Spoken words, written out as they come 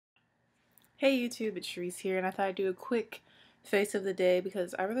Hey YouTube, it's Cherise here, and I thought I'd do a quick face of the day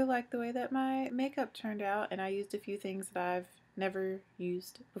because I really like the way that my makeup turned out, and I used a few things that I've never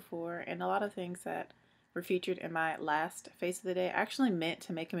used before, and a lot of things that were featured in my last face of the day. I actually meant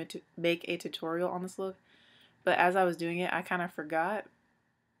to make a tutorial on this look, but as I was doing it, I kind of forgot.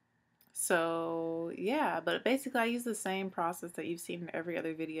 So yeah, but basically I use the same process that you've seen in every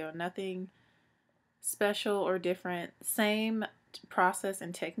other video. Nothing special or different. Same process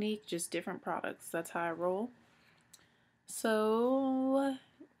and technique, just different products. That's how I roll. So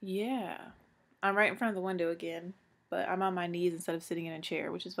yeah, I'm right in front of the window again, but I'm on my knees instead of sitting in a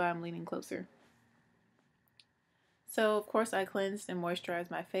chair, which is why I'm leaning closer. So of course I cleansed and moisturized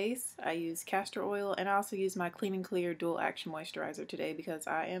my face. I used castor oil, and I also used my Clean and Clear Dual Action Moisturizer today because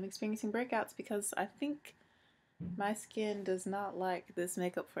I am experiencing breakouts because I think my skin does not like this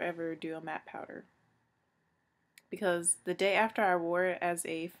Makeup Forever Duo Matte Powder. Because the day after I wore it as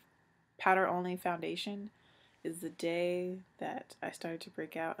a powder only foundation is the day that I started to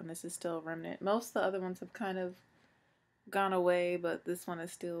break out, and this is still a remnant. Most of the other ones have kind of gone away, but this one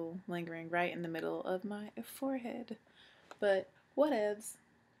is still lingering right in the middle of my forehead. But whatevs.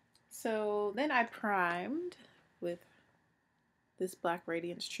 So then I primed with this Black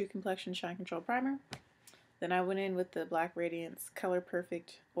Radiance True Complexion Shine Control Primer. Then I went in with the Black Radiance Color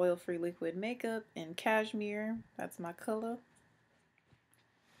Perfect Oil-Free Liquid Makeup in Cashmere. That's my color.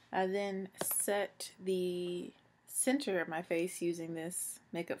 I then set the center of my face using this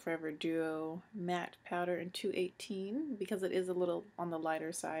Makeup Forever Duo Matte Powder in 218 because it is a little on the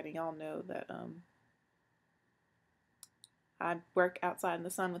lighter side, and y'all know that I work outside in the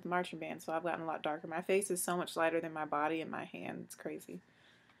sun with a marching band, so I've gotten a lot darker. My face is so much lighter than my body and my hand. It's crazy.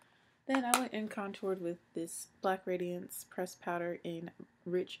 Then I went and contoured with this Black Radiance pressed powder in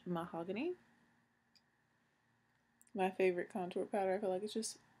Rich Mahogany. My favorite contour powder. I feel like it's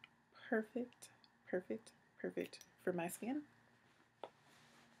just perfect, perfect, perfect for my skin.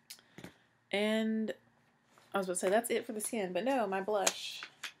 And I was about to say that's it for the skin, but no, my blush.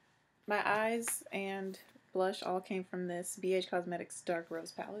 My eyes and blush all came from this BH Cosmetics Dark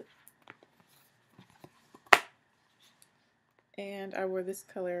Rose palette. And I wore this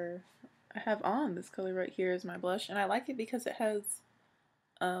color, I have on this color right here as my blush, and I like it because it has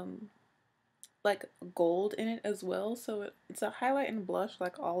like gold in it as well, so it's a highlight and blush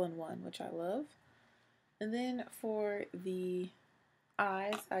like all in one, which I love. And then for the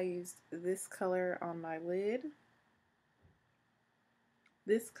eyes, I used this color on my lid,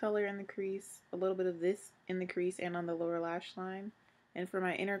 this color in the crease, a little bit of this in the crease and on the lower lash line, and for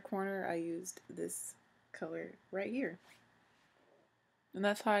my inner corner I used this color right here. And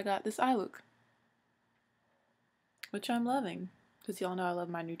that's how I got this eye look, which I'm loving, because y'all know I love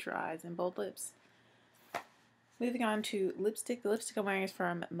my neutral eyes and bold lips. Moving on to lipstick. The lipstick I'm wearing is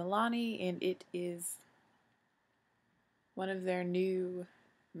from Milani, and it is one of their new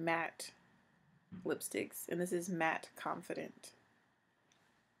matte lipsticks, and this is Matte Confident.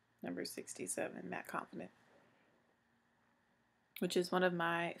 Number 67, Matte Confident, which is one of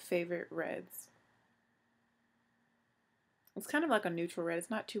my favorite reds. It's kind of like a neutral red. It's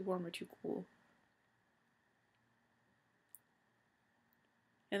not too warm or too cool.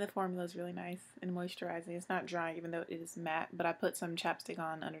 And the formula is really nice and moisturizing. It's not dry even though it is matte, but I put some chapstick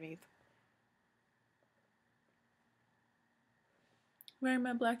on underneath. Wearing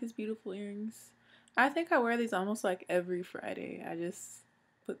my Black is Beautiful earrings. I think I wear these almost like every Friday. I just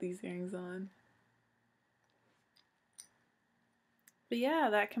put these earrings on. But yeah,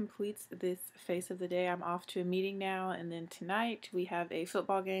 that completes this face of the day. I'm off to a meeting now, and then tonight we have a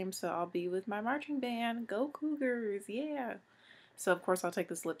football game, so I'll be with my marching band. Go Cougars, yeah! So of course I'll take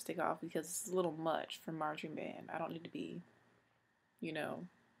this lipstick off because it's a little much for marching band. I don't need to be, you know,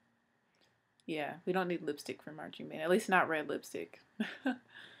 yeah, we don't need lipstick for marching band. At least not red lipstick. But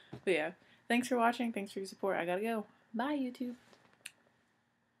yeah, thanks for watching. Thanks for your support. I gotta go. Bye, YouTube.